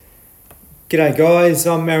G'day guys,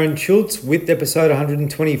 I'm Aaron Schultz with episode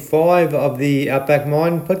 125 of the Outback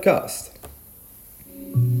Mind Podcast.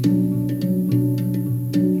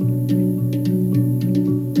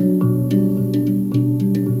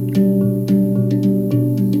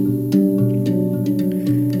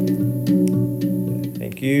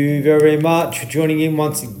 Thank you very much for joining in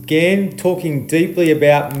once again, talking deeply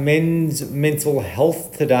about men's mental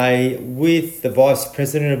health today with the Vice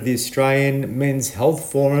President of the Australian Men's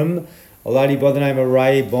Health Forum, a lady by the name of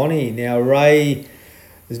Rae Bonney. Now, Rae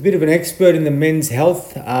is a bit of an expert in the men's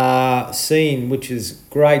health scene, which is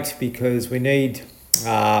great because we need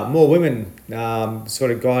more women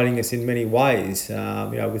sort of guiding us in many ways,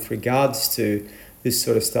 with regards to this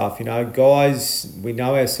sort of stuff. Guys, we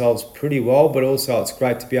know ourselves pretty well, but also it's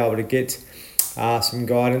great to be able to get some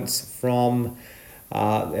guidance from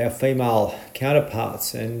our female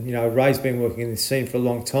counterparts. And, Rae's been working in this scene for a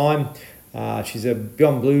long time. She's a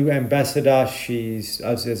Beyond Blue ambassador. She's,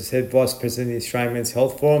 as I said, Vice President of the Australian Men's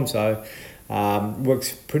Health Forum, so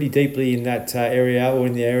works pretty deeply in that area, or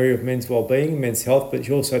in the area of men's wellbeing, men's health, but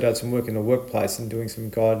she also does some work in the workplace and doing some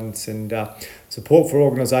guidance and support for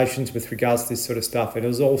organisations with regards to this sort of stuff. And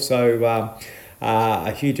is also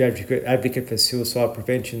a huge advocate for suicide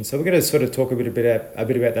prevention. So we're going to sort of talk a bit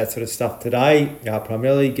about that sort of stuff today,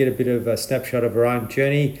 primarily get a bit of a snapshot of her own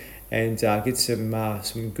journey and get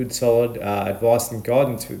some good solid advice and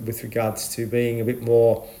guidance with regards to being a bit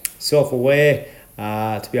more self-aware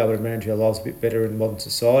to be able to manage our lives a bit better in modern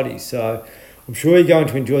society. So I'm sure you're going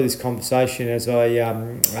to enjoy this conversation. As I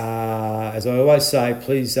always say,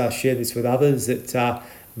 please share this with others that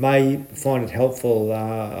may find it helpful.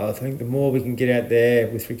 I think the more we can get out there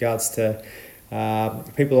with regards to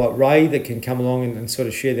people like Rae that can come along and sort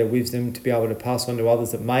of share their wisdom to be able to pass on to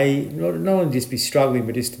others that may not only just be struggling,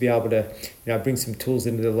 but just to be able to bring some tools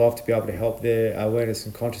into their life to be able to help their awareness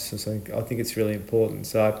and consciousness. I think it's really important.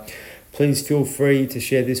 So please feel free to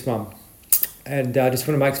share this one. And I just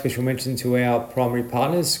want to make special mention to our primary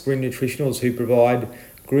partners, Green Nutritionals, who provide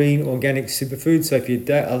green organic superfoods. So if you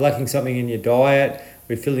are lacking something in your diet,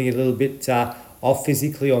 we're feeling a little bit off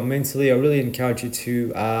physically or mentally, I really encourage you to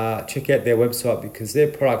check out their website, because their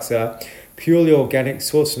products are purely organic,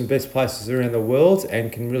 sourced from the best places around the world,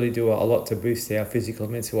 and can really do a lot to boost our physical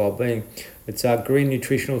and mental well-being. It's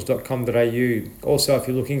greennutritionals.com.au. Also, if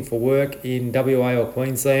you're looking for work in WA or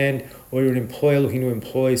Queensland, or you're an employer looking to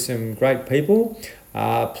employ some great people,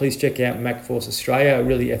 please check out MacForce Australia, a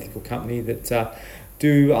really ethical company that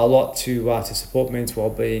do a lot to support men's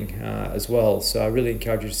wellbeing as well. So I really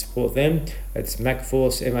encourage you to support them. It's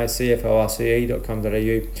MacForce,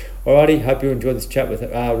 MacForce.com.au. Alrighty, hope you enjoyed this chat with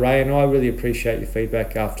Rae, and I really appreciate your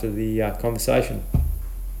feedback after the conversation.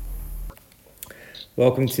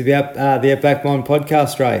 Welcome to the Outback Mind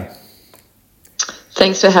Podcast, Rae.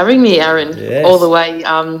 Thanks for having me, Aaron. Yes. All the way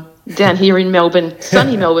down here in Melbourne,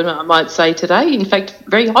 sunny Melbourne, I might say today. In fact,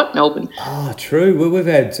 very hot Melbourne. Oh, true. Well, we've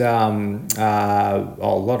had a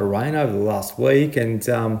lot of rain over the last week, and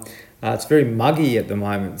it's very muggy at the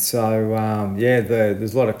moment. So,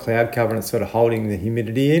 there's a lot of cloud cover, and it's sort of holding the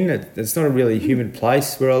humidity in. It's not a really humid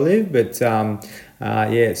place where I live, but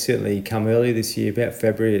it's certainly come early this year. About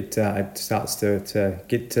February, it starts to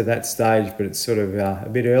get to that stage, but it's sort of a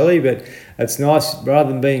bit early. But it's nice,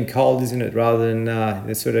 rather than being cold, isn't it? Rather than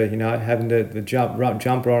having the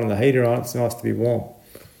jumper on and the heater on, it's nice to be warm.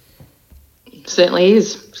 Certainly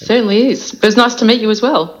is. But it's nice to meet you as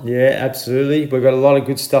well. Yeah, absolutely. We've got a lot of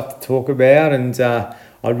good stuff to talk about, and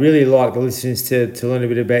I'd really like the listeners to learn a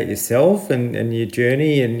bit about yourself and your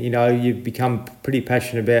journey. And, you've become pretty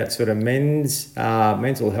passionate about sort of men's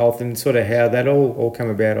mental health and sort of how that all come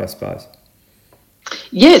about, I suppose.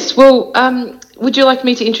 Yes. Well, would you like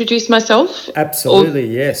me to introduce myself?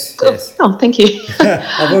 Absolutely. Yes. Oh, thank you.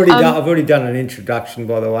 I've already done an introduction,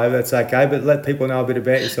 by the way. That's okay, but let people know a bit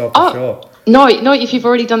about yourself for sure. No. If you've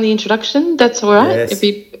already done the introduction, that's all right. Yes.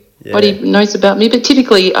 Everybody knows about me, but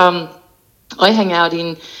typically, I hang out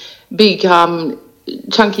in big,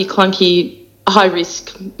 chunky, clunky,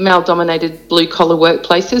 high-risk, male-dominated blue-collar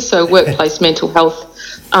workplaces. So workplace mental health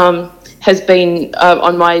has been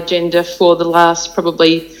on my agenda for the last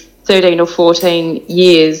probably 13 or 14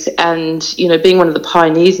 years, and, being one of the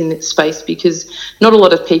pioneers in that space, because not a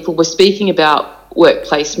lot of people were speaking about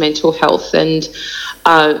workplace mental health. And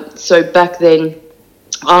so back then,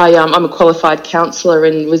 I'm a qualified counsellor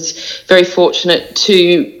and was very fortunate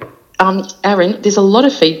to... Aaron, there's a lot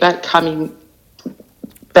of feedback coming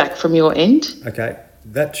back from your end. Okay.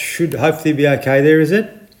 That should hopefully be okay there, is it?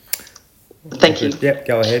 Thank you. Yep,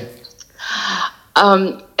 go ahead.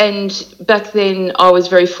 And back then, I was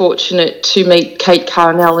very fortunate to meet Kate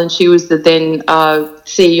Carnell, and she was the then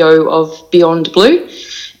CEO of Beyond Blue.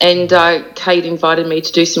 And Kate invited me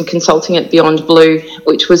to do some consulting at Beyond Blue,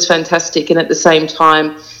 which was fantastic. And at the same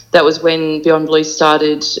time, that was when Beyond Blue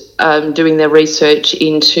started doing their research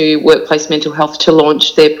into workplace mental health to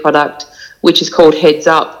launch their product, which is called Heads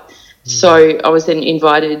Up. So I was then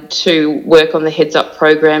invited to work on the Heads Up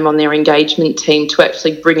program on their engagement team to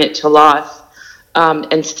actually bring it to life.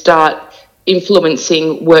 And start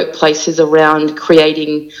influencing workplaces around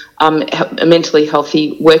creating mentally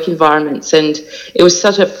healthy work environments. And it was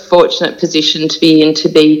such a fortunate position to be in, to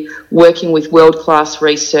be working with world-class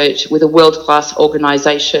research with a world-class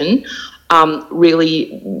organisation,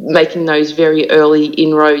 really making those very early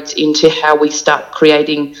inroads into how we start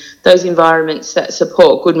creating those environments that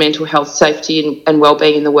support good mental health, safety and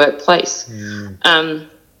well-being in the workplace.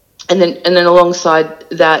 And then alongside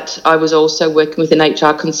that, I was also working with an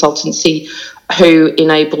HR consultancy who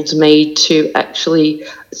enabled me to actually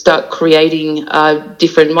start creating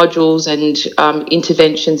different modules and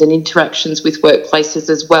interventions and interactions with workplaces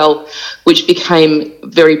as well, which became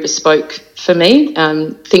very bespoke for me.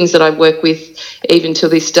 Things that I work with even till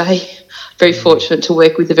this day. Very fortunate to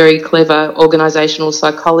work with a very clever organisational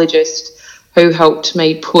psychologist who helped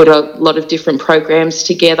me put a lot of different programs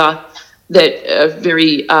together that are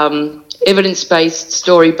very evidence-based,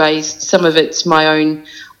 story-based. Some of it's my own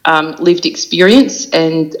lived experience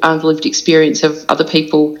and the lived experience of other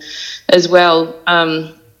people as well.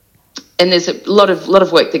 And there's a lot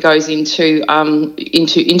of work that goes into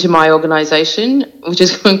my organisation, which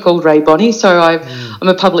is called Rae Bonney. So I'm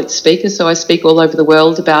a public speaker, so I speak all over the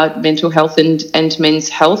world about mental health and men's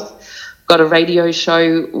health. Got a radio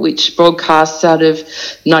show which broadcasts out of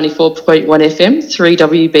 94.1 FM,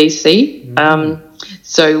 3WBC.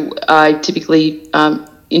 So I typically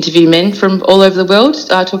interview men from all over the world,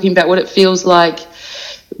 talking about what it feels like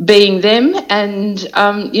being them. And,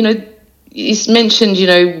 you mentioned,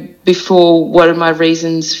 before, what are my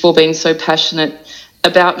reasons for being so passionate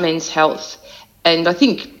about men's health? And I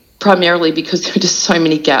think primarily because there are just so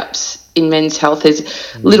many gaps in men's health. There's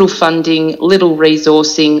little funding, little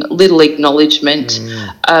resourcing, little acknowledgement,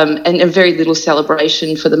 and very little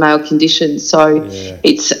celebration for the male condition. So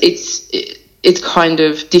it's kind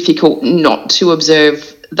of difficult not to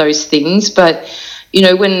observe those things. But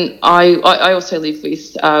when I also live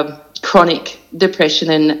with chronic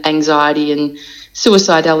depression and anxiety and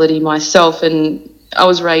suicidality myself, and I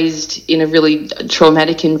was raised in a really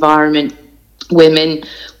traumatic environment where men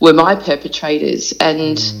were my perpetrators.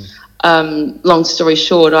 And long story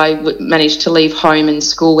short, I managed to leave home and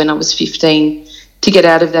school when I was 15 to get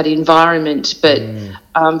out of that environment. But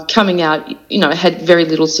coming out, I had very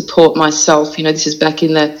little support myself. This is back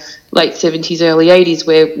in the late 70s, early 80s,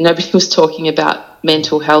 where nobody was talking about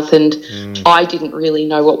mental health, and I didn't really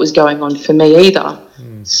know what was going on for me either.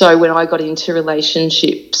 So when I got into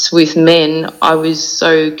relationships with men, I was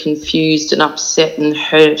so confused and upset and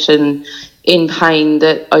hurt and in pain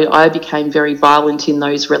that I became very violent in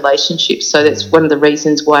those relationships. So that's one of the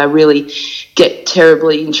reasons why I really get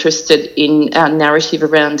terribly interested in our narrative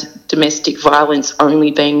around domestic violence only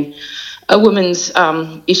being a woman's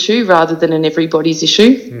issue rather than an everybody's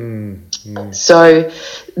issue. So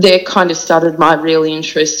that kind of started my real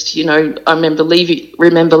interest. I remember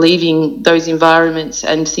leaving those environments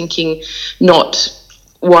and thinking not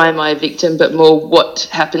why am I a victim, but more what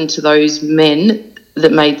happened to those men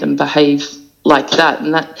that made them behave like that.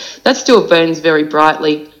 And that still burns very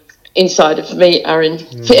brightly inside of me, Aaron,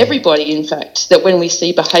 for everybody, in fact, that when we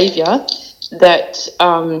see behaviour, that,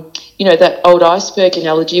 that old iceberg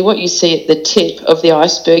analogy, what you see at the tip of the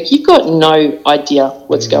iceberg, you've got no idea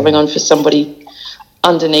what's going on for somebody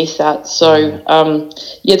underneath that. So,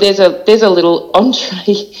 there's a little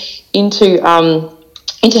entree into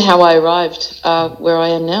how I arrived where I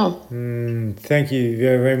am now. Thank you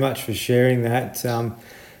very, very much for sharing that.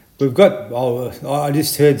 I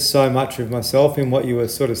just heard so much of myself in what you were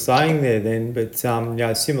sort of saying there then, but,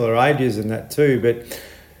 similar ages and that too. But,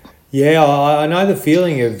 I know the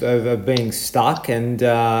feeling of being stuck and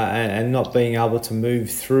not being able to move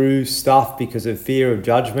through stuff because of fear of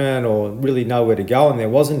judgment or really know where to go, and there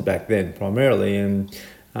wasn't back then primarily. And,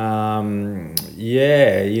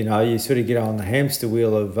 you sort of get on the hamster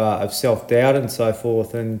wheel of self-doubt and so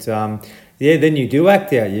forth. And, then you do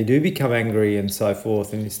act out, you do become angry and so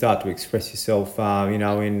forth, and you start to express yourself, I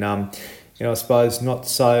suppose not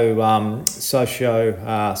so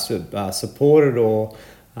supported or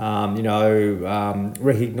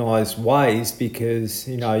recognised ways, because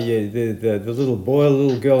the little boy,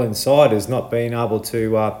 little girl inside has not been able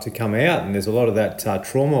to come out, and there's a lot of that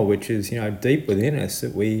trauma which is deep within us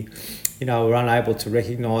that we we're unable to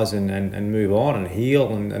recognise and move on and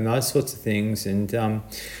heal and those sorts of things. And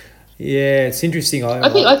it's interesting. I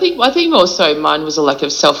think also mine was a lack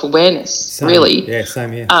of self-awareness. Really,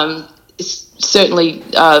 same here. Certainly,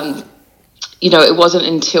 it wasn't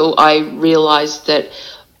until I realised that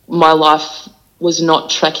my life was not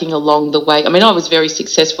tracking along the way. I mean, I was very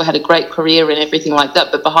successful, had a great career and everything like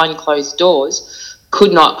that, but behind closed doors,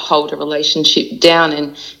 could not hold a relationship down.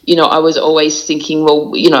 And, I was always thinking,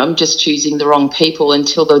 well, I'm just choosing the wrong people,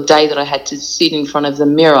 until the day that I had to sit in front of the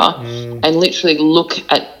mirror and literally look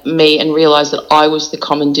at me and realise that I was the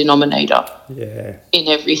common denominator in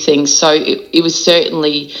everything. So it was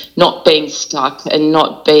certainly not being stuck and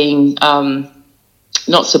not being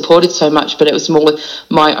not supported so much, but it was more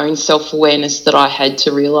my own self-awareness that I had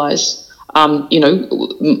to realise,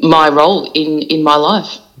 my role in my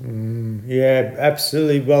life. Yeah,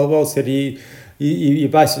 absolutely. Well said. You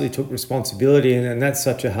basically took responsibility, and that's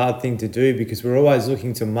such a hard thing to do, because we're always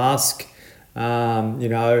looking to mask,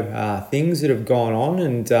 things that have gone on,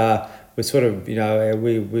 and we're sort of,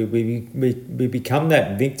 we become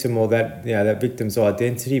that victim, or that that victim's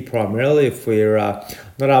identity primarily, if we're not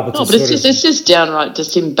able to. No, but it's just downright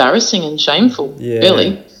just embarrassing and shameful. Yeah,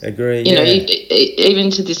 really. Agree. Even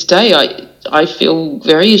to this day, I feel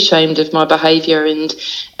very ashamed of my behaviour and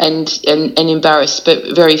embarrassed,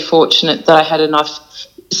 but very fortunate that I had enough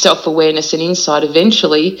self-awareness and insight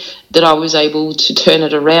eventually that I was able to turn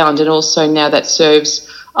it around, and also now that serves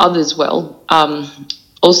others well.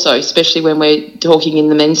 Also, especially when we're talking in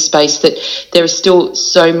the men's space, that there are still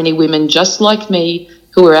so many women just like me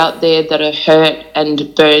who are out there that are hurt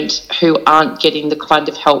and burnt, who aren't getting the kind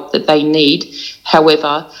of help that they need.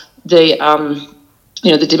 However, the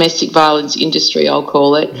domestic violence industry, I'll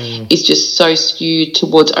call it, is just so skewed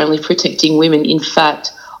towards only protecting women. In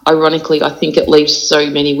fact, ironically, I think it leaves so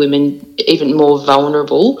many women even more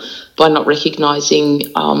vulnerable by not recognising,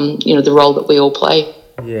 the role that we all play.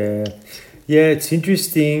 Yeah, it's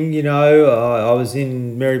interesting. I was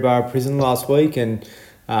in Maryborough Prison last week, and,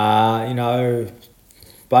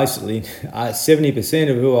 basically 70%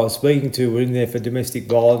 of who I was speaking to were in there for domestic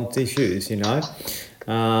violence issues, and I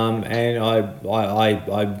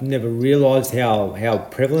never realised how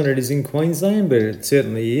prevalent it is in Queensland, but it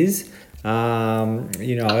certainly is. My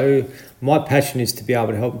passion is to be able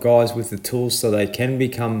to help guys with the tools so they can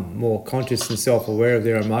become more conscious and self-aware of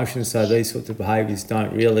their emotions, so these sorts of behaviours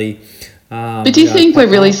don't really... but do you think we're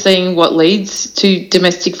really seeing what leads to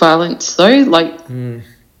domestic violence, though?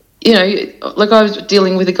 Like I was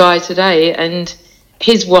dealing with a guy today, and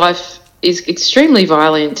his wife is extremely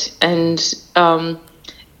violent, and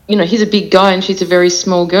he's a big guy and she's a very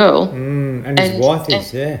small girl. And his wife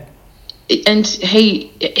is, and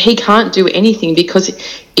he can't do anything, because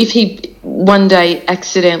if he one day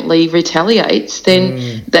accidentally retaliates,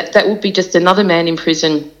 then that would be just another man in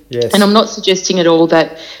prison. Yes. And I'm not suggesting at all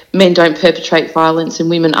that men don't perpetrate violence and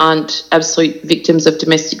women aren't absolute victims of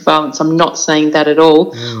domestic violence. I'm not saying that at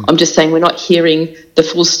all. I'm just saying we're not hearing the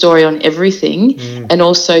full story on everything, and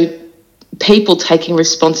also people taking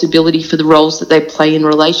responsibility for the roles that they play in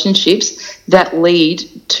relationships that lead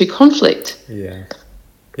to conflict. Yeah.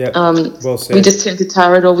 Yeah. Well said. We just tend to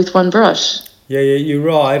tar it all with one brush. Yeah, you're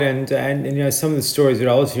right, and some of the stories that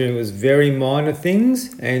I was hearing was very minor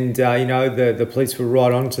things, and the police were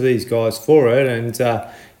right onto these guys for it, and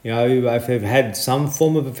if they've had some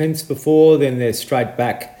form of offence before, then they're straight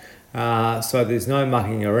back. So there's no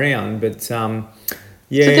mucking around, but So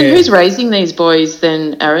then who's raising these boys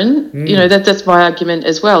then, Aaron? That's my argument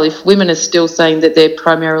as well. If women are still saying that they're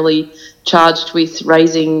primarily charged with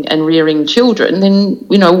raising and rearing children, then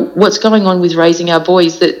what's going on with raising our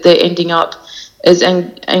boys, that they're ending up as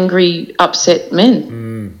angry, upset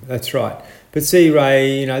men. That's right. But see,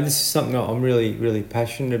 Rae, this is something that I'm really, really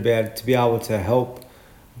passionate about, to be able to help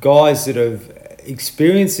guys that have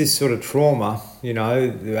experienced this sort of trauma,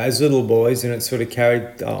 as little boys, and it's sort of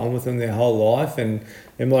carried on with them their whole life, and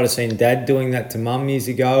they might have seen dad doing that to mum years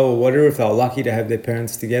ago or whatever, if they were lucky to have their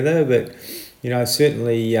parents together. But,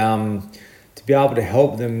 certainly to be able to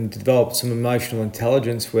help them develop some emotional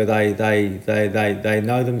intelligence where they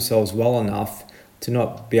know themselves well enough to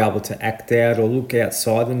not be able to act out or look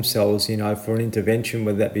outside themselves, for an intervention,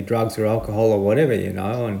 whether that be drugs or alcohol or whatever,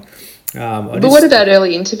 and but what about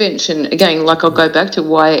early intervention? Again, I'll go back to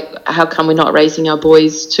how come we're not raising our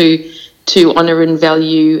boys to honour and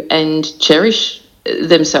value and cherish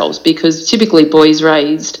themselves? Because typically boys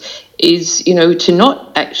raised is, to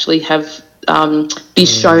not actually have be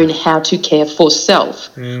shown how to care for self.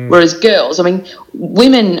 Whereas girls, I mean,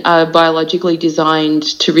 women are biologically designed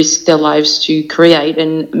to risk their lives to create,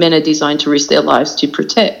 and men are designed to risk their lives to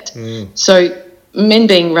protect. So men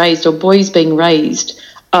being raised, or boys being raised,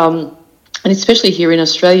 and especially here in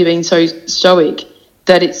Australia being so stoic,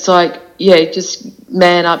 that it's like, yeah, just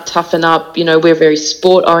man up, toughen up. You know, we're very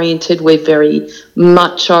sport oriented, we're very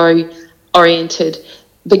macho oriented.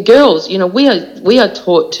 But girls, you know, we are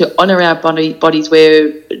taught to honour our bodies.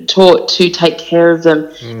 We're taught to take care of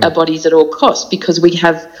them, our bodies at all costs, because we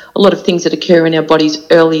have a lot of things that occur in our bodies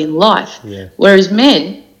early in life. Yeah. Whereas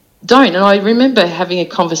men don't. And I remember having a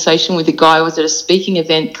conversation with a guy. I was at a speaking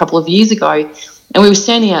event a couple of years ago, and we were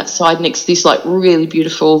standing outside next to this like really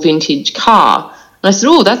beautiful vintage car. And I said,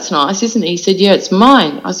 "Oh, that's nice, isn't it?" He said, "Yeah, it's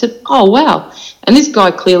mine." I said, "Oh, wow." And this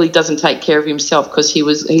guy clearly doesn't take care of himself, because he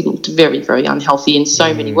looked very, very unhealthy in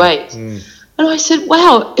so many ways. And I said,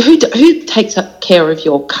 "Wow, who takes care of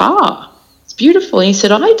your car? It's beautiful." And he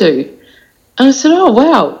said, "I do." And I said, "Oh,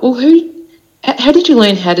 wow. Well, how did you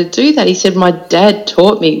learn how to do that?" He said, "My dad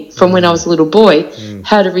taught me from when I was a little boy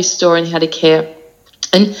how to restore and how to care."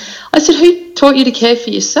 And I said, "Who taught you to care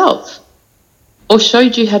for yourself, or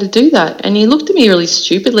showed you how to do that?" And he looked at me really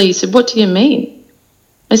stupidly. He said, "What do you mean?"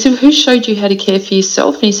 I said, "Who showed you how to care for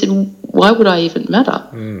yourself?" And he said, "Why would I even matter?"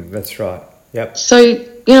 That's right. Yep. So,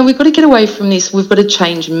 you know, we've got to get away from this. We've got to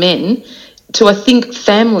change men to, I think,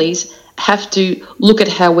 families have to look at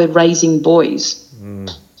how we're raising boys. You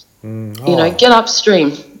know, get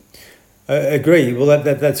upstream. Agree. Well,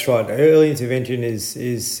 that's right. Early intervention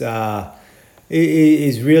is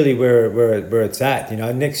really where it's at. You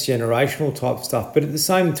know, next generational type stuff. But at the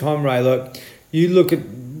same time, Ray, look,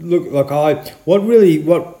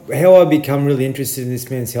 how I become really interested in this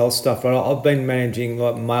men's health stuff. Right, I've been managing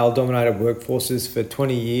like male-dominated workforces for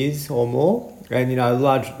 20 years or more, and you know,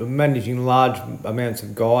 managing large amounts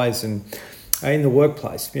of guys and in the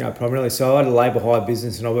workplace, you know, primarily. So I had a labour hire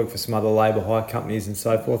business, and I worked for some other labour hire companies and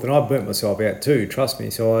so forth, and I burnt myself out too, trust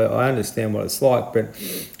me. So I understand what it's like. But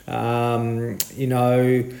you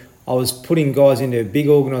know, I was putting guys into big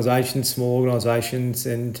organisations, small organisations,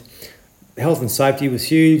 and health and safety was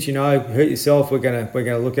huge. You know, hurt yourself, we're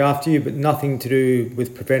gonna look after you, but nothing to do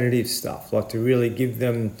with preventative stuff, like to really give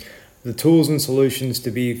them the tools and solutions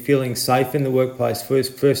to be feeling safe in the workplace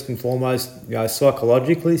first and foremost, you know,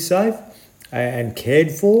 psychologically safe and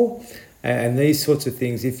cared for, and these sorts of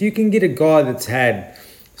things. If you can get a guy that's had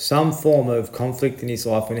some form of conflict in his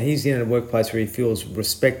life, and he's in a workplace where he feels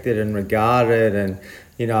respected and regarded and,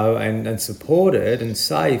 you know, and supported and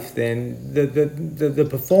safe, then the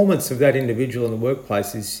performance of that individual in the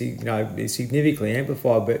workplace is, you know, is significantly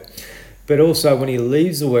amplified. But also when he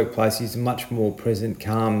leaves the workplace, he's a much more present,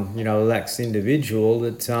 calm, you know, relaxed individual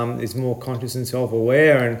that is more conscious and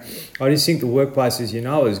self-aware. And I just think the workplace, as you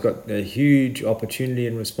know, has got a huge opportunity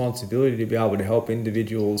and responsibility to be able to help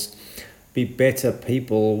individuals be better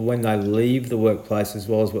people when they leave the workplace as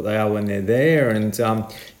well as what they are when they're there. And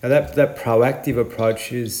that proactive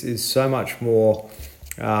approach is so much more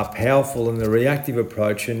powerful than the reactive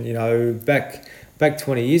approach. And, you know, back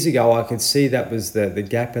 20 years ago, I could see that was the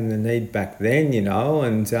gap and the need back then, you know,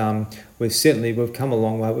 and we've come a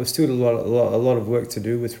long way. We've still got a lot of work to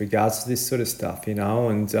do with regards to this sort of stuff, you know,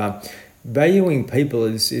 and valuing people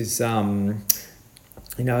is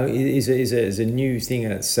you know, is a new thing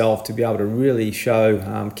in itself, to be able to really show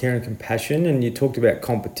care and compassion. And you talked about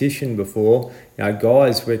competition before. You know,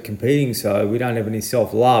 guys, we're competing, so we don't have any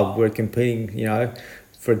self-love. We're competing, you know,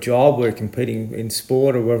 for a job. We're competing in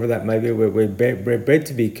sport or wherever that may be. We're bred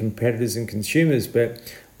to be competitors and consumers, but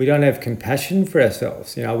we don't have compassion for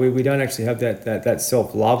ourselves. You know, we don't actually have that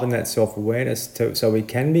self-love and that self-awareness so we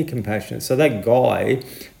can be compassionate. So that guy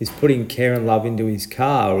is putting care and love into his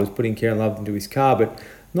car, or is putting care and love into his car, but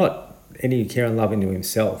not any care and love into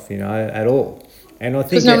himself, you know, at all. And I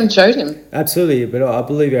think because no one showed him. Absolutely, but I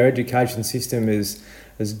believe our education system has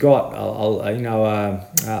got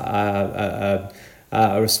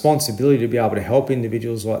a responsibility to be able to help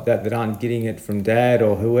individuals like that aren't getting it from dad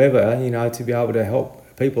or whoever, you know, to be able to help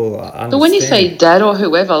people understand. But when you say dad or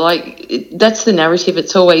whoever, like, that's the narrative.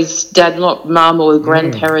 It's always dad, not mum or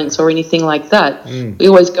grandparents or anything like that. We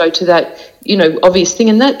always go to that, you know, obvious thing.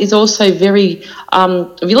 And that is also very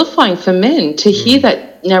vilifying for men to hear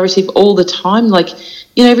that narrative all the time. Like,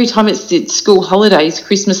 you know, every time it's school holidays,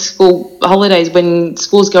 Christmas school holidays, when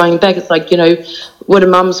school's going back, it's like, you know, what are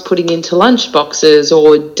mums putting into lunch boxes,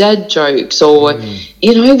 or dad jokes, or,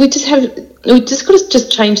 you know, we just got to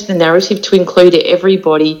just change the narrative to include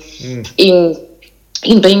everybody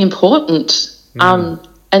in being important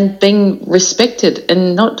and being respected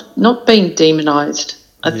and not being demonised,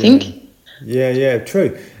 I think. Yeah,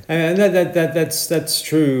 true. And that's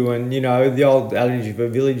true. And, the old adage of a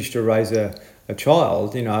village to raise a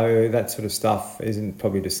child, that sort of stuff isn't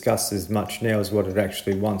probably discussed as much now as what it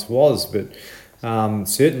actually once was. But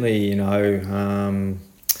certainly,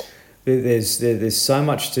 there's so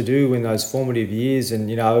much to do in those formative years, and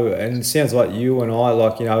and it sounds like you and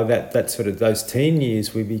I, that sort of those teen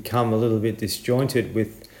years, we become a little bit disjointed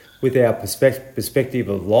with our perspective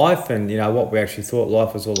of life, and what we actually thought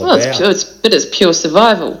life was all about. It's pure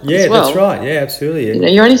survival. Yeah, as well. That's right. Yeah,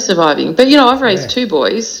 absolutely. You're only surviving. But I've raised two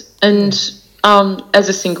boys, and as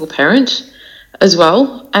a single parent as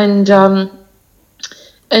well, and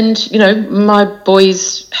my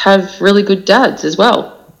boys have really good dads as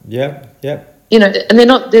well. Yeah. And they're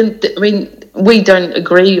not. We don't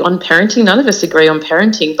agree on parenting. None of us agree on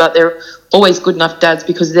parenting, but they're always good enough dads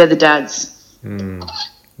because they're the dads.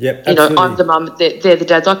 Yep, absolutely. I'm the mum, they're the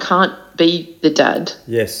dads. I can't be the dad.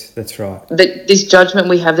 Yes, that's right. But this judgment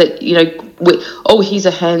we have that, he's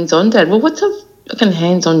a hands-on dad. Well, what's a fucking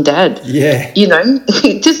hands-on dad? Yeah.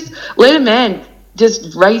 Just let a man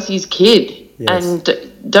just raise his kid. Yes. And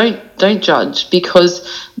don't judge because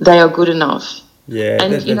they are good enough. Yeah,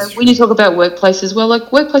 and, when you talk about workplace as well,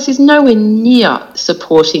 workplace is nowhere near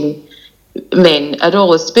supporting men at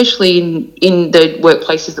all, especially in the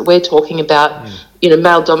workplaces that we're talking about,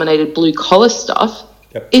 male-dominated blue-collar stuff.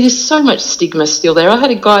 Yep. It is so much stigma still there. I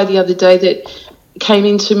had a guy the other day that came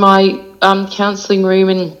into my counselling room,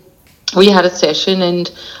 and we had a session,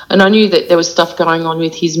 and I knew that there was stuff going on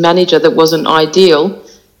with his manager that wasn't ideal,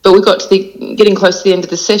 but we got to getting close to the end of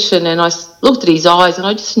the session, and I looked at his eyes, and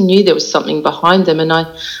I just knew there was something behind them, and I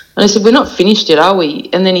said, "We're not finished yet, are we?"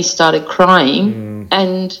 And then he started crying,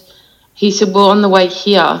 and he said, "Well, on the way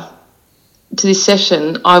here to this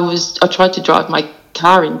session, I tried to drive my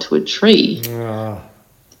car into a tree,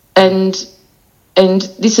 and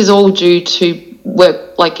this is all due to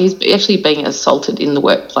work. He's actually being assaulted in the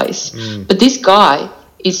workplace. But this guy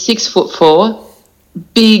is 6'4",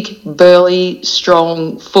 big, burly,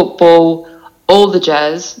 strong, football, all the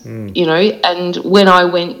jazz, And when I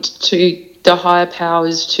went to the higher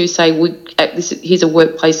powers to say here's a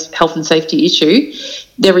workplace health and safety issue,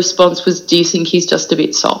 their response was, "Do you think he's just a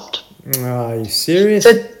bit soft?" Are you serious?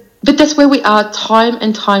 But that's where we are time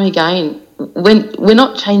and time again. When we're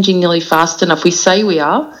not changing nearly fast enough, we say we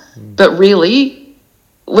are, but really,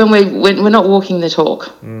 when we're not walking the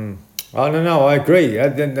talk. Oh, no, I agree.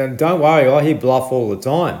 And don't worry, I hear bluff all the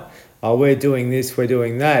time. Oh, we're doing this, we're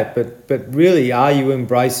doing that, but really, are you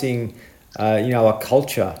embracing, a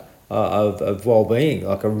culture of well-being,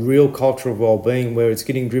 like a real culture of well-being where it's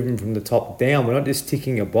getting driven from the top down? We're not just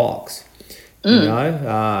ticking a box, and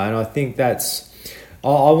I think that's.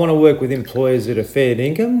 I want to work with employers that are fair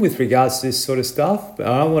income with regards to this sort of stuff. But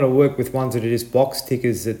I don't want to work with ones that are just box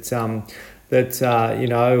tickers that are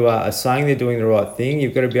saying they're doing the right thing.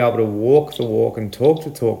 You've got to be able to walk the walk and talk the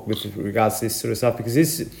talk with regards to this sort of stuff, because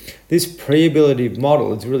this pre-abilitative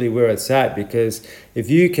model is really where it's at. Because if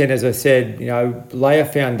you can, as I said, lay a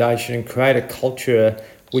foundation and create a culture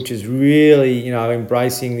which is really,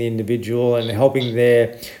 embracing the individual and helping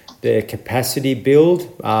their capacity build,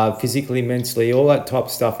 physically, mentally, all that type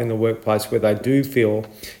of stuff in the workplace where they do feel,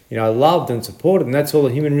 loved and supported. And that's all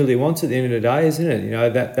a human really wants at the end of the day, isn't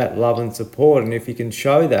it? That love and support. And if you can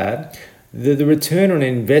show that, the return on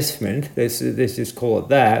investment, let's just call it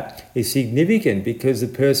that, is significant, because the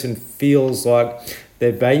person feels like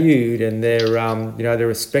they're valued and they're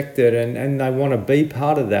respected, and they want to be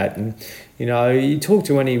part of that. And you talk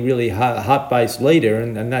to any really heart-based leader,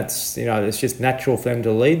 and that's it's just natural for them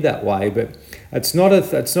to lead that way. But it's not a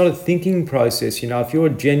thinking process. If you're a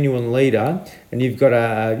genuine leader and you've got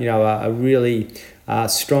a really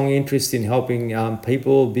strong interest in helping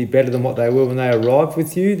people be better than what they were when they arrived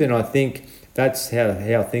with you, then I think that's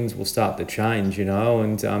how things will start to change.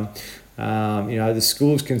 And the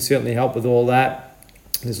schools can certainly help with all that.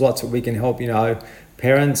 There's lots that we can help,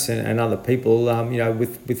 parents and other people,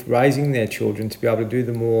 with raising their children to be able to do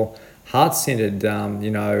the more heart-centered,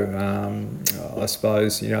 I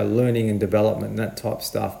suppose, learning and development and that type of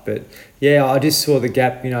stuff. But yeah, I just saw the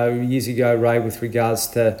gap, years ago, Rae, with regards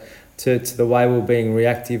to the way we're being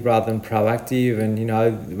reactive rather than proactive. And,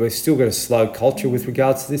 we've still got a slow culture with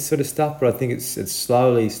regards to this sort of stuff, but I think it's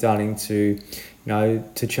slowly starting to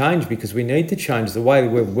change, because we need to change. The way that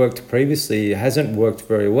we've worked previously hasn't worked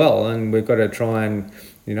very well, and we've got to try and,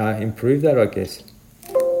 improve that, I guess.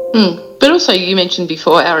 But also, you mentioned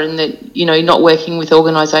before, Aaron, that, not working with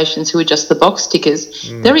organisations who are just the box tickers.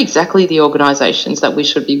 They're exactly the organisations that we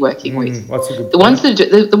should be working with. That's a good point. The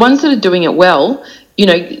ones that are doing it well,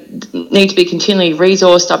 need to be continually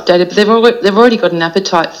resourced, updated, but they've already got an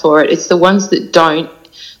appetite for it. It's the ones that don't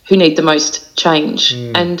who need the most change.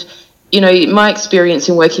 And, my experience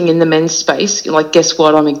in working in the men's space, like, guess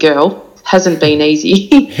what, I'm a girl, hasn't been easy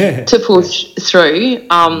to push through.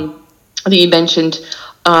 I think you mentioned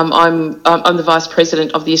I'm the Vice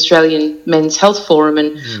President of the Australian Men's Health Forum,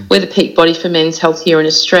 and we're the peak body for men's health here in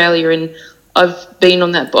Australia, and I've been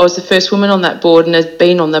on that. I was the first woman on that board, and have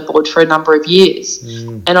been on that board for a number of years.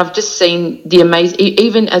 And I've just seen the amazing,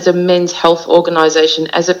 even as a men's health organisation,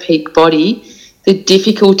 as a peak body, the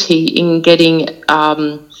difficulty in getting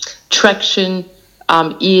traction,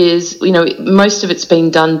 ears. Most of it's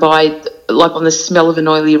been done by, like, on the smell of an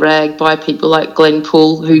oily rag, by people like Glenn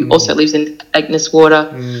Poole, who also lives in Agnes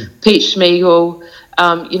Water, Pete Schmiegel.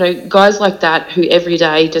 Guys like that who every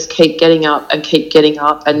day just keep getting up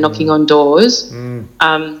and knocking on doors.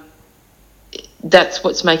 That's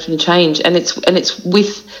what's making change, and it's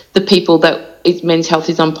with the people that men's health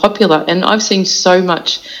is unpopular. And I've seen so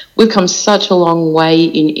much. We've come such a long way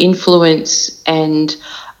in influence and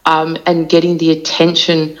getting the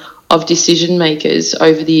attention of decision makers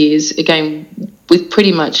over the years. Again, with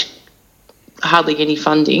pretty much hardly any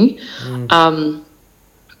funding.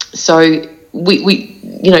 So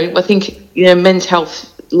I think men's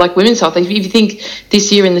health, like women's health. If you think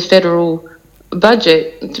this year in the federal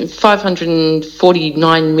budget,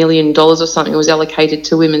 $549 million or something was allocated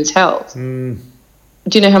to women's health. Do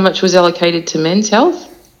you know how much was allocated to men's health?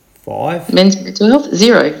 5. Men's mental health?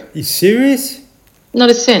 0. You serious? Not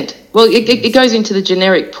a cent. Well, it goes into the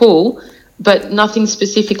generic pool, but nothing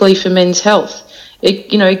specifically for men's health.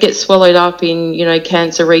 It gets swallowed up in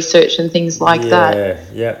cancer research and things like that.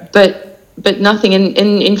 Yeah. But nothing. And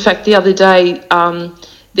in fact, the other day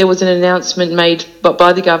there was an announcement made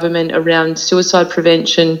by the government around suicide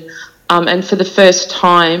prevention, and for the first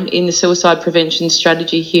time in the suicide prevention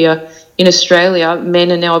strategy here in Australia, men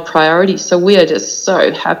are now a priority. So we are just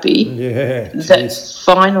so happy that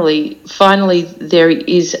finally there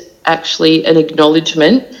is actually an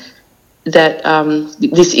acknowledgement that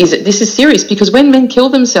this is serious, because when men kill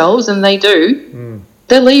themselves, and they do,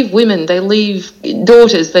 they leave women, they leave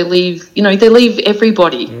daughters, they leave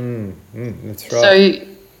everybody. That's right. So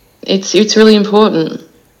it's really important.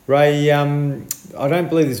 Rae, I don't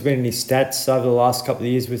believe there's been any stats over the last couple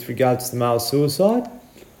of years with regards to male suicide.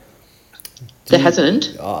 There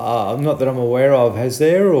hasn't. Not that I'm aware of. Has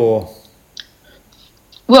there, or?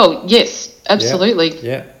 Well, yes, absolutely.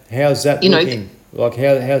 Yeah. How's that looking? Like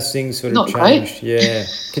how's things sort of changed? Great. Yeah.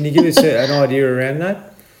 Can you give us an idea around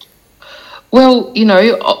that? Well,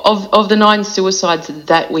 of the 9 suicides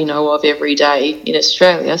that we know of every day in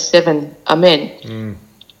Australia, 7 are men.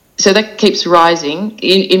 So that keeps rising.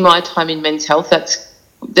 In my time in men's health,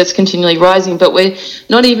 that's continually rising. But we're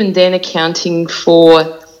not even then accounting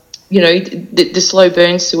for, the slow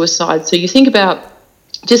burn suicide. So you think about,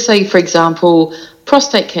 just say, for example,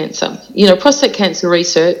 prostate cancer. Prostate cancer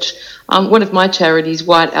research. One of my charities,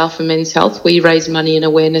 White Alpha Men's Health, we raise money and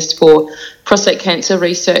awareness for prostate cancer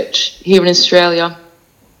research here in Australia.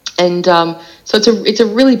 And so it's a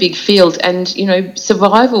really big field, and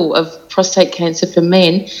survival of prostate cancer for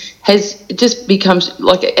men has just become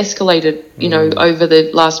escalated over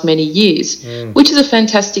the last many years, which is a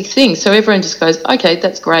fantastic thing. So everyone just goes, okay,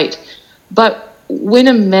 that's great. But when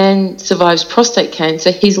a man survives prostate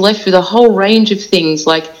cancer, he's left with a whole range of things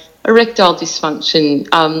like erectile dysfunction,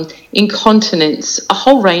 incontinence, a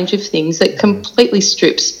whole range of things that completely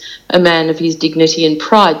strips a man of his dignity and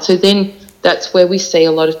pride. So then that's where we see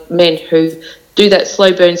a lot of men who do that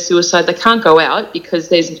slow burn suicide. They can't go out because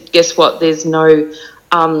there's no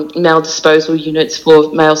male disposal units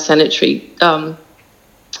for male sanitary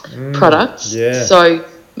products. Yeah. So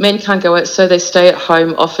men can't go out, so they stay at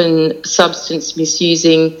home, often substance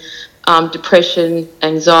misusing, depression,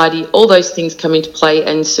 anxiety, all those things come into play,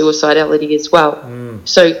 and suicidality as well.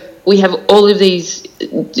 So we have all of these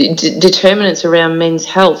determinants around men's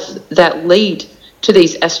health that lead to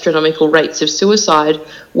these astronomical rates of suicide,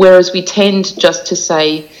 whereas we tend just to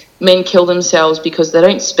say men kill themselves because they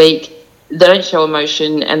don't speak, they don't show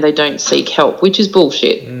emotion, and they don't seek help, which is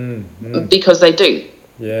bullshit, because they do.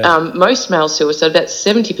 Yeah. Most male suicide, about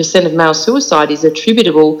 70% of male suicide, is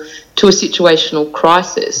attributable to a situational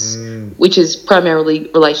crisis, which is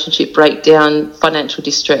primarily relationship breakdown, financial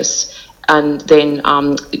distress, and then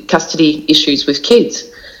custody issues with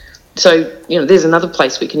kids. So, there's another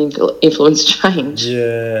place we can influence change.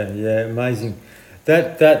 Yeah, amazing.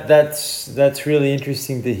 That's really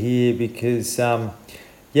interesting to hear, because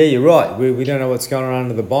Yeah, you're right. We don't know what's going on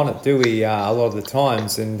under the bonnet, do we? A lot of the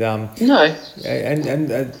times, and No. and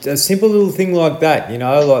a simple little thing like that,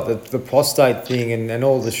 like the prostate thing, and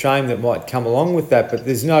all the shame that might come along with that. But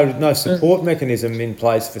there's no support mechanism in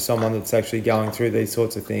place for someone that's actually going through these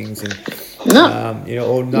sorts of things, and No.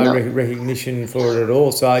 or no recognition for it at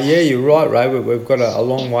all. So yeah, you're right, Ray. We've got a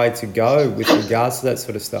long way to go with regards to that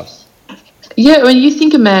sort of stuff. Yeah, when you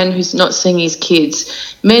think a man who's not seeing his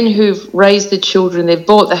kids, men who've raised their children, they've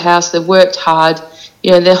bought the house, they've worked hard,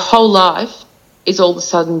 their whole life is all of a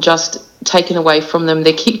sudden just taken away from them.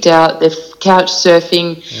 They're kicked out, they're couch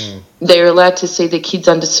surfing, they're allowed to see their kids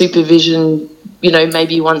under supervision,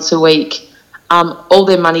 maybe once a week. All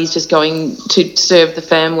their money is just going to serve the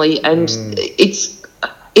family, and it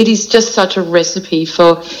is just such a recipe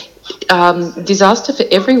for disaster for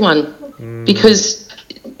everyone because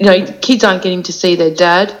kids aren't getting to see their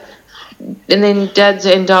dad, and then dads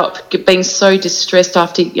end up being so distressed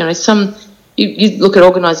after you look at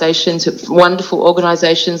organisations, wonderful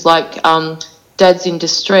organisations like Dads in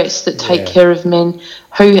Distress that take care of men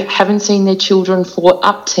who haven't seen their children for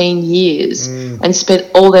up 10 years and spent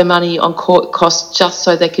all their money on court costs just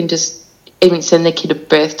so they can just even send their kid a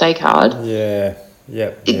birthday card.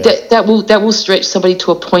 That will stretch somebody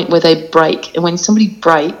to a point where they break, and when somebody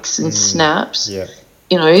breaks and snaps,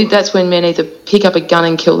 that's when men either pick up a gun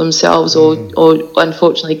and kill themselves or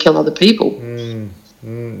unfortunately kill other people.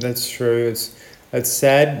 That's true. It's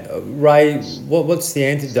sad. Ray, what's the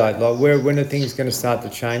antidote? Like, when are things going to start to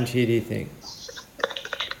change here, do you think?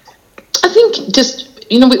 I think just,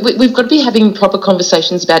 we've got to be having proper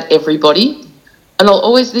conversations about everybody. And I'll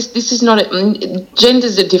always, this is not,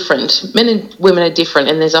 genders are different. Men and women are different,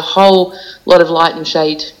 and there's a whole lot of light and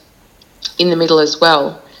shade in the middle as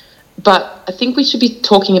well. But I think we should be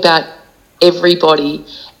talking about everybody.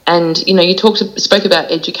 And, you spoke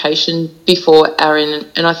about education before, Aaron,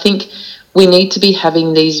 and I think we need to be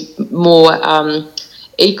having these more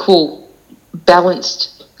equal,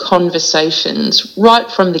 balanced conversations right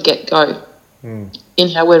from the get-go in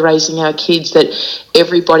how we're raising our kids, that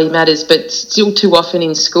everybody matters. But still too often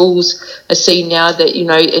in schools, I see now that,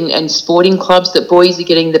 and sporting clubs, that boys are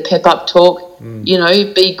getting the pep-up talk,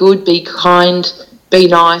 be good, be kind, be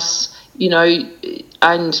nice,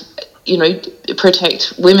 and,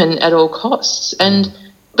 protect women at all costs.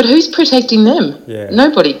 But who's protecting them?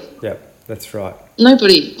 Nobody. Yeah, that's right.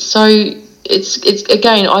 Nobody. So it's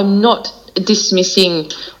again, I'm not dismissing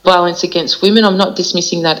violence against women. I'm not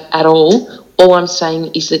dismissing that at all. All I'm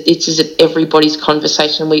saying is that it's everybody's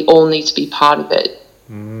conversation. We all need to be part of it.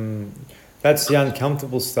 That's the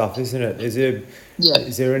uncomfortable stuff, isn't it?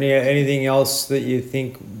 Is there anything else that you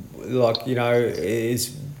think, is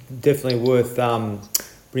definitely worth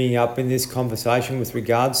bringing up in this conversation with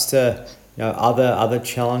regards to other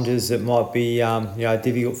challenges that might be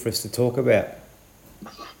difficult for us to talk about?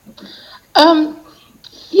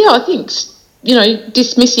 I think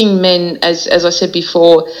dismissing men, as I said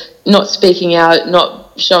before, not speaking out,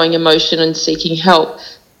 not showing emotion and seeking help.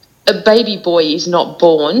 A baby boy is not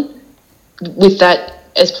born with that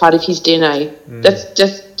as part of his DNA. That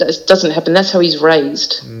just doesn't happen. That's how he's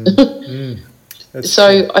raised.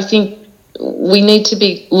 So I think we need to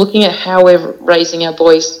be looking at how we're raising our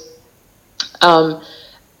boys around,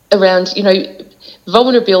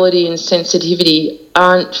 vulnerability and sensitivity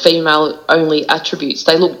aren't female-only attributes.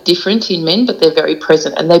 They look different in men, but they're very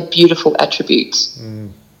present, and they're beautiful attributes.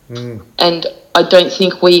 And I don't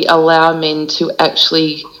think we allow men to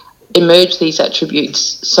actually emerge these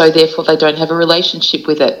attributes, so therefore they don't have a relationship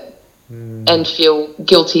with it and feel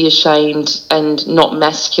guilty, ashamed, and not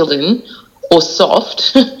masculine or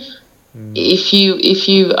soft if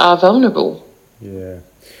you are vulnerable. Yeah,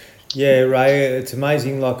 Ray, it's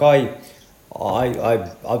amazing. Like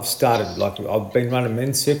I've started, I've been running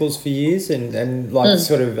men's circles for years, and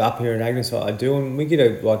sort of up here in Agnes I do, and we get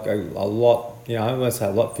a lot, let's say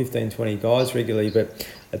a lot, 15, 20 guys regularly, but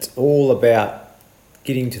it's all about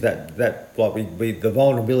getting to that the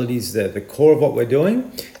vulnerabilities, the core of what we're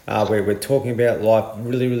doing, where we're talking about life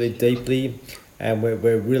really, really deeply, and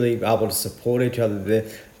we're really able to support each other.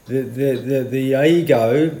 The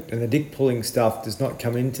ego and the dick pulling stuff does not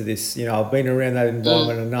come into this. I've been around that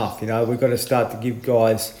environment enough. We've got to start to give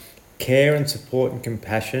guys care and support and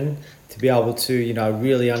compassion to be able to,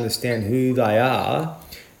 really understand who they are,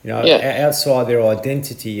 outside their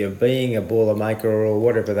identity of being a boilermaker or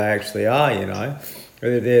whatever they actually are,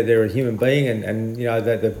 They're a human being, and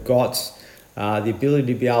that they've got the ability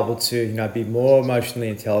to be able to be more emotionally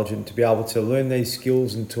intelligent, to be able to learn these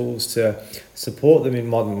skills and tools to support them in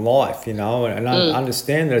modern life, and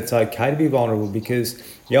understand that it's okay to be vulnerable, because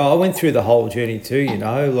I went through the whole journey too,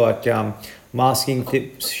 masking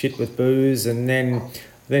shit with booze, and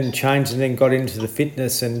then changed and then got into the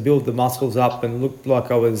fitness and build the muscles up and looked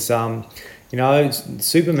like I was,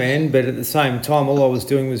 Superman. But at the same time, all I was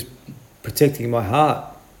doing was protecting my heart.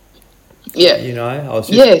 Yeah. I was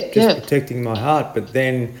just protecting my heart. But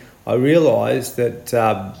then I realised that,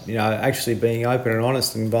 actually being open and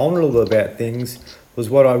honest and vulnerable about things was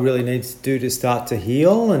what I really needed to do to start to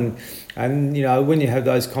heal. And when you have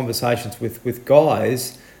those conversations with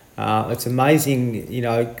guys, it's amazing,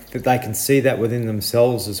 that they can see that within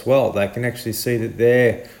themselves as well. They can actually see that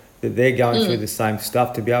they're going through the same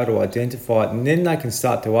stuff, to be able to identify it, and then they can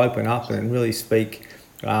start to open up and really speak,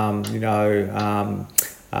 in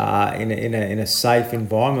a safe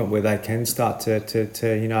environment where they can start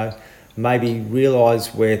to maybe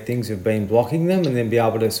realise where things have been blocking them, and then be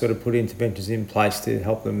able to sort of put interventions in place to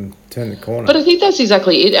help them turn the corner. But I think that's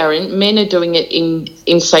exactly it, Aaron. Men are doing it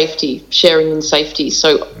in safety, sharing in safety.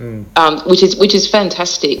 So, which is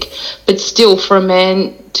fantastic. But still, for a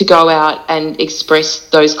man to go out and express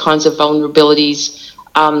those kinds of vulnerabilities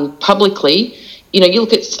publicly, you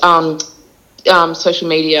look at social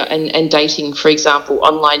media and dating, for example,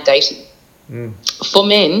 online dating. For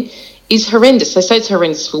men is horrendous. They say it's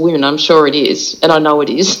horrendous for women. I'm sure it is, and I know it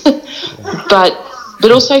is. But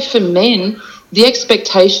also for men, the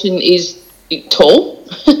expectation is tall,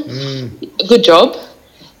 good job,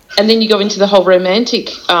 and then you go into the whole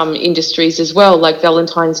romantic industries as well, like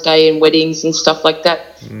Valentine's Day and weddings and stuff like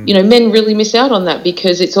that. Men really miss out on that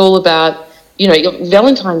because it's all about,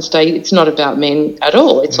 Valentine's Day. It's not about men at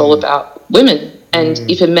all. It's all about women. And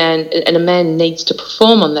if a man needs to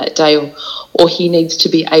perform on that day, or he needs to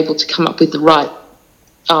be able to come up with the right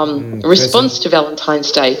response to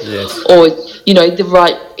Valentine's Day, or the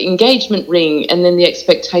right engagement ring, and then the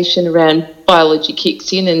expectation around biology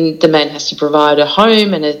kicks in, and the man has to provide a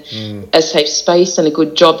home and a safe space and a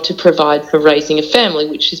good job to provide for raising a family,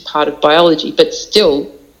 which is part of biology. But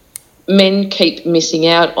still, men keep missing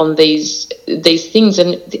out on these things.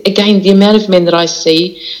 And again, the amount of men that I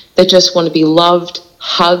see, they just want to be loved,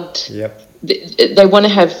 hugged. Yep. They want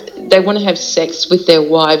to have sex with their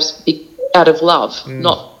wives out of love,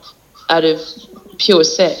 not out of pure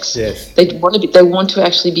sex. Yes. They want to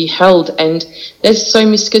actually be held, and they're so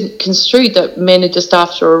misconstrued that men are just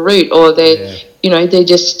after a root, or they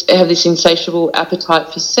just have this insatiable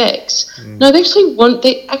appetite for sex. No,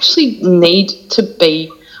 they actually need to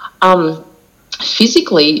be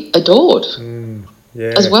physically adored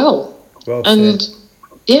as well. Well and said.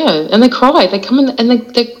 And they cry. They come in and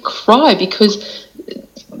they cry because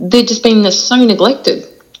they're just being so neglected.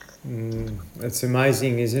 It's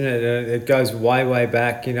amazing, isn't it? It goes way, way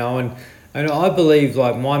back, and I believe,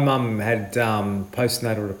 like, my mum had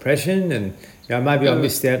postnatal depression, and maybe I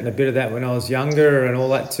missed out on a bit of that when I was younger and all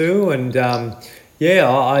that too. And I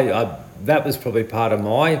that was probably part of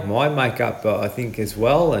my makeup, I think, as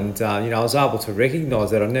well. And I was able to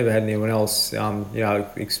recognise that. I never had anyone else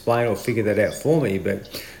explain or figure that out for me.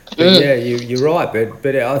 But yeah, you're right.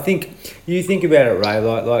 But I think you think about it, Ray.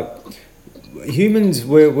 Like humans,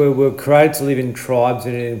 we're created to live in tribes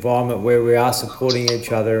in an environment where we are supporting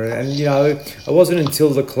each other. And it wasn't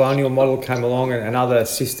until the colonial model came along and other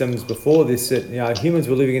systems before this that humans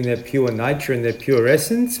were living in their pure nature and their pure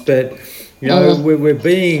essence. But we're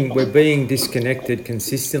being disconnected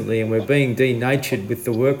consistently, and we're being denatured with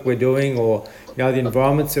the work we're doing, or the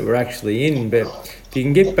environments that we're actually in. But if you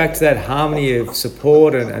can get back to that harmony of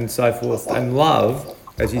support and so forth and love,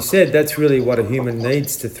 as you said, that's really what a human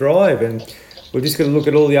needs to thrive. And we've just got to look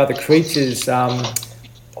at all the other creatures, on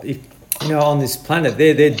this planet.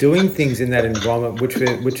 They're doing things in that environment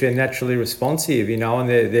which are naturally responsive, and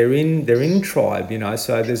they're in tribe,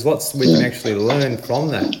 So there's lots we can actually learn from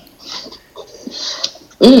that.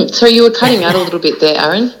 So you were cutting out a little bit there,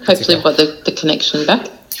 Aaron. Hopefully we've got the connection back.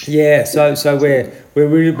 Yeah, so we're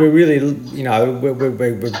really,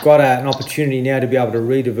 we've got an opportunity now to be able to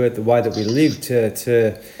redivert the way that we live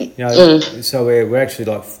so we're actually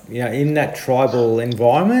in that tribal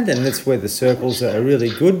environment, and that's where the circles are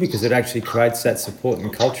really good, because it actually creates that support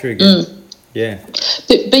and culture again. Yeah.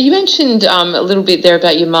 But you mentioned a little bit there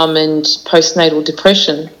about your mum and postnatal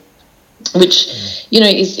depression, which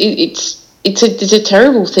it's a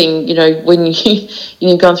terrible thing, when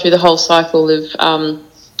you've gone through the whole cycle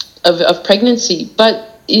of pregnancy. But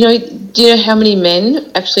do you know how many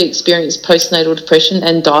men actually experience postnatal depression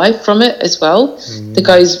and die from it as well? That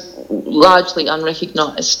goes largely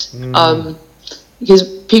unrecognised, because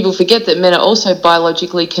people forget that men are also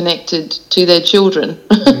biologically connected to their children.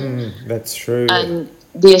 That's true. And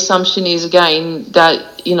the assumption is, again,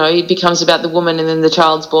 that, it becomes about the woman and then the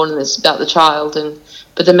child's born and it's about the child.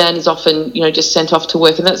 But the man is often, just sent off to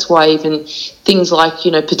work. And that's why even things like,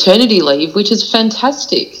 paternity leave, which is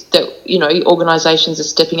fantastic that, organisations are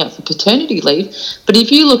stepping up for paternity leave. But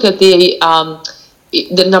if you look at the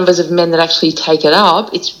numbers of men that actually take it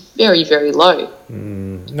up, it's very, very low.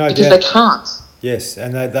 No because doubt. they can't. Yes,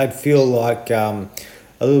 and they'd feel like a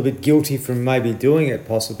little bit guilty from maybe doing it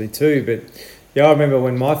possibly too. But yeah, I remember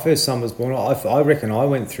when my first son was born, I reckon I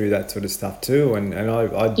went through that sort of stuff too, and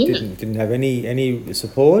I didn't have any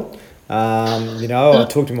support. I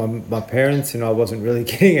talked to my parents, and I wasn't really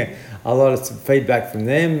getting a lot of feedback from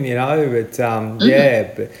them,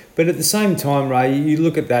 but at the same time, Ray, you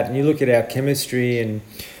look at that and you look at our chemistry, and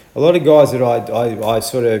a lot of guys that I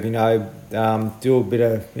sort of do a bit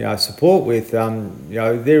of support with,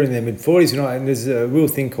 they're in their mid-40s, and there's a real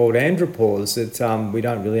thing called andropause that we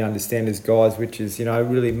don't really understand as guys, which is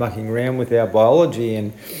really mucking around with our biology,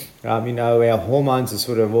 and our hormones are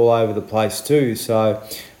sort of all over the place too. So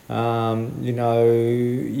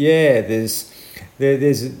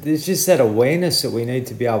there's just that awareness that we need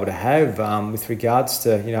to be able to have with regards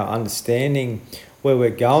to understanding where we're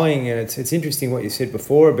going. And it's interesting what you said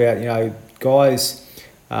before about guys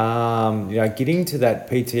getting to that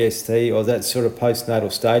PTSD or that sort of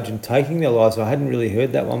postnatal stage and taking their lives. I hadn't really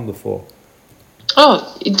heard that one before.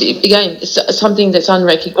 Oh, again, it's something that's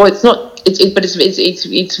unrecognized. Well, it's not.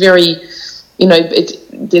 It's very.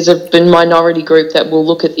 There's a minority group that will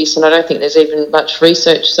look at this, and I don't think there's even much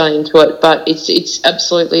research done into it. But it's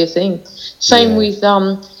absolutely a thing. Same with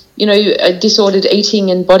disordered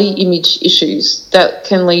eating and body image issues that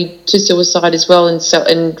can lead to suicide as well, and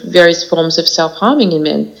various forms of self-harming in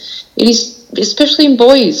men. It is, especially in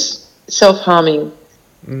boys, self-harming,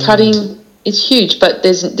 cutting. It's huge, but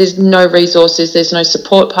there's no resources, there's no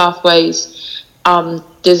support pathways,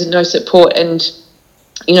 there's no support, and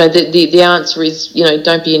the answer is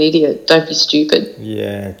don't be an idiot, don't be stupid.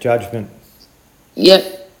 Yeah, judgment. Yeah,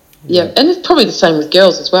 and it's probably the same with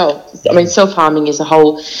girls as well. I mean, self-harming is a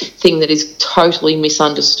whole thing that is totally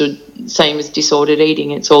misunderstood. Same as disordered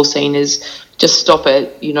eating, it's all seen as just stop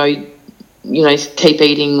it, keep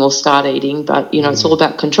eating or start eating, but it's all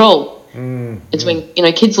about control. It's when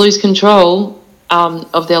kids lose control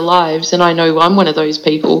of their lives, and I know I'm one of those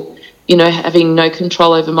people. Having no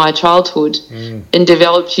control over my childhood and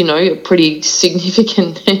developed, a pretty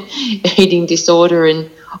significant eating disorder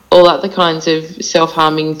and all other kinds of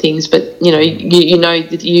self-harming things. But you know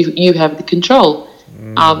that you have the control,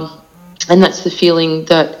 and that's the feeling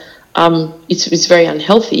that it's very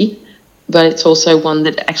unhealthy, but it's also one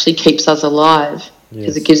that actually keeps us alive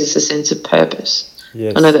because it gives us a sense of purpose.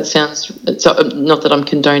 Yes. I know that sounds, not that I'm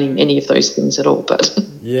condoning any of those things at all, but...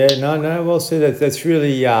 Yeah, no, well said. That's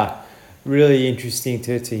really, really interesting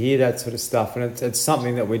to hear that sort of stuff, and it's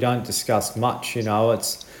something that we don't discuss much,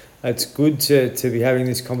 It's good to be having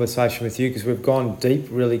this conversation with you because we've gone deep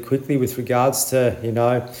really quickly with regards to,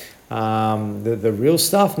 the real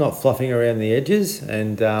stuff, not fluffing around the edges,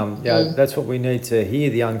 and, that's what we need to hear,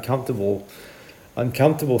 the uncomfortable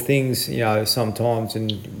things, sometimes,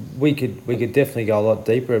 and we could definitely go a lot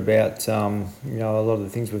deeper about, a lot of the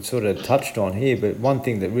things we've sort of touched on here. But one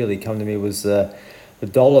thing that really come to me was the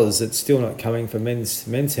dollars that's still not coming for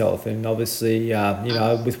men's health, and obviously,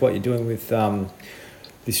 with what you're doing with the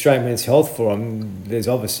Australian Men's Health Forum, there's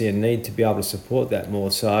obviously a need to be able to support that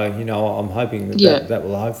more. So, I'm hoping that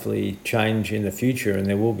will hopefully change in the future, and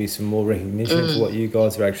there will be some more recognition for what you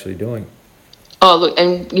guys are actually doing. Oh, look,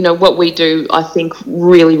 and, what we do, I think,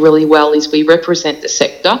 really, really well is we represent the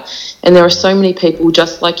sector. And there are so many people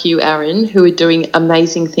just like you, Aaron, who are doing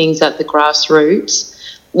amazing things at the grassroots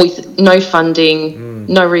with no funding,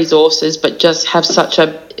 no resources, but just have such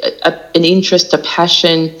an interest, a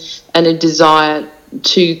passion and a desire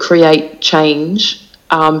to create change.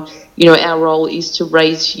 Our role is to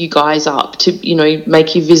raise you guys up, to,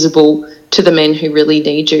 make you visible to the men who really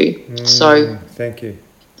need you. So thank you.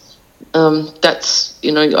 That's,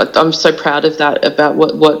 I'm so proud of that, about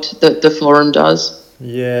what the forum does.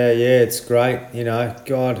 Yeah, it's great.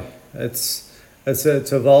 God, it's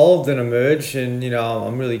evolved and emerged, and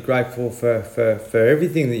I'm really grateful for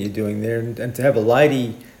everything that you're doing there, and to have a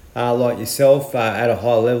lady like yourself at a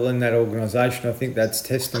high level in that organisation. I think that's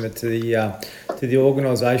testament to the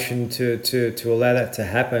organisation to allow that to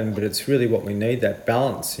happen. But it's really what we need, that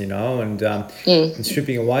balance, and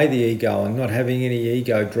stripping away the ego and not having any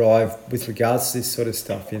ego drive with regards to this sort of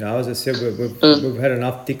stuff. As I said, we've had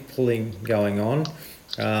enough dick pulling going on.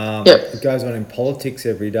 It goes on in politics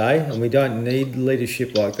every day, and we don't need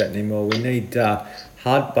leadership like that anymore. We need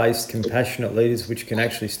heart-based, compassionate leaders, which can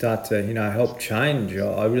actually start to, help change.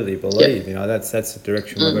 I really believe, that's the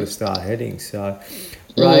direction we've got to start heading. So,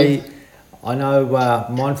 Rae, I know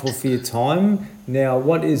mindful for your time. Now,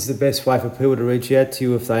 what is the best way for people to reach out to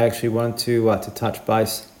you if they actually want to touch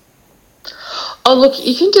base? Oh, look,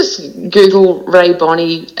 you can just Google Rae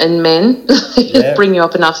Bonney and men. It'll bring you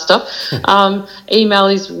up enough stuff. Email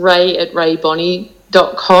is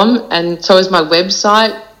ray@raebonney.com, and so is my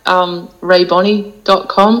website,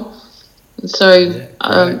 raebonney.com. So,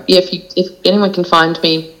 if anyone can find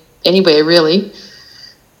me anywhere, really.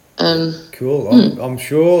 Cool. I'm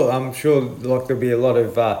sure. Like there'll be a lot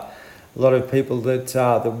of people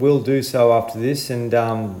that will do so after this, and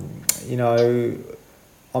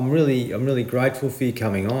I'm really grateful for you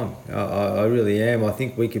coming on. I really am. I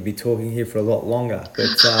think we could be talking here for a lot longer, but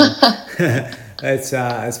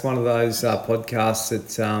it's one of those podcasts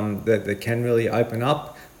that can really open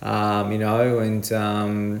up. And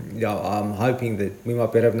I'm hoping that we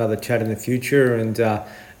might be able to have another chat in the future, and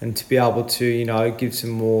to be able to give some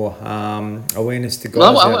more awareness to guys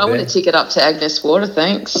out there. I want to ticket up to Agnes Water,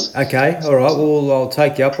 thanks. Okay, all right. Well, I'll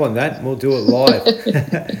take you up on that, and we'll do it live.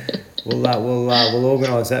 We'll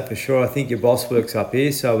organise that for sure. I think your boss works up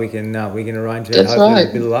here, so we can arrange that. That's hopefully right. with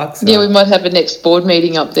a bit of luck. So. Yeah, we might have a next board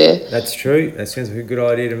meeting up there. That's true. That sounds like a good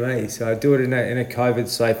idea to me. So do it in a COVID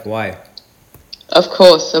safe way. Of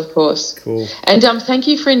course. Cool. And thank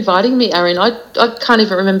you for inviting me, Aaron. I can't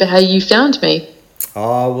even remember how you found me.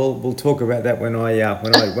 Oh, we'll talk about that when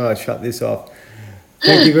I shut this off.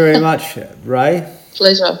 Thank you very much, Rae.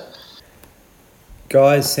 Pleasure.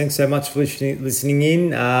 Guys, thanks so much for listening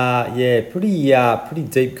in. Pretty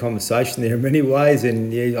deep conversation there in many ways,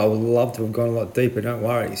 and I would love to have gone a lot deeper. Don't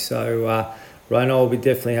worry. So, Rae and I will be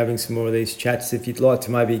definitely having some more of these chats. If you'd like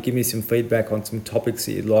to maybe give me some feedback on some topics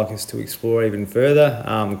that you'd like us to explore even further,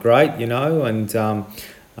 great. And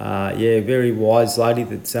very wise lady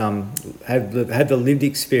that's had the lived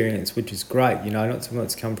experience, which is great. Not someone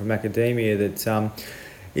that's come from academia that.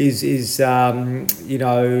 Is able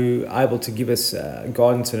to give us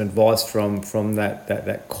guidance and advice from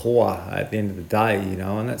that core at the end of the day,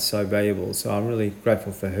 and that's so valuable. So I'm really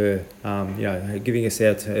grateful for her, giving us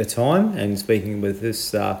her time and speaking with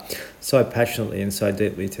us so passionately and so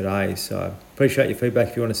deeply today. So appreciate your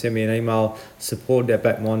feedback. If you want to send me an email,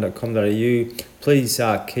 support@outbackmind.com.au. Please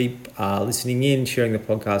keep listening in, sharing the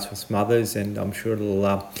podcast with some others, and I'm sure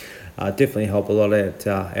it'll definitely help a lot out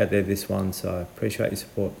there this one. So appreciate your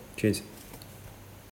support. Cheers.